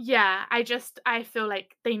 Yeah, I feel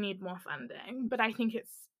like they need more funding, but I think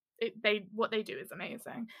what they do is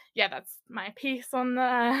amazing. Yeah, that's my piece on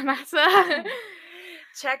the matter.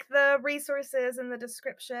 Check the resources in the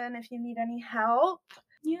description if you need any help.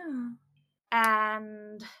 Yeah.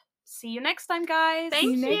 And see you next time, guys. Thank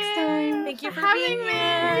you next time. Thank you for having being me.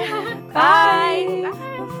 here. Bye.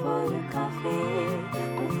 Before the coffee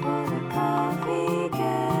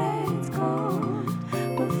gets cold.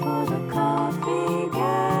 Before the coffee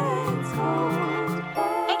gets cold.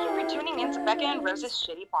 Thank you for tuning in to Becca and Rose's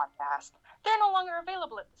Shitty Podcast. They're no longer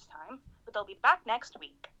available at this time, but they'll be back next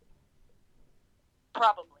week.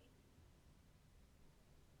 Probably.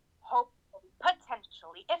 Hopefully.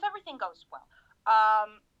 Potentially, if everything goes well.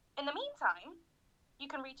 In the meantime, you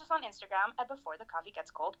can reach us on Instagram at Before the Coffee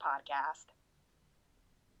Gets Cold Podcast.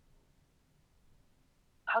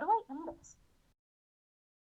 How do I end this?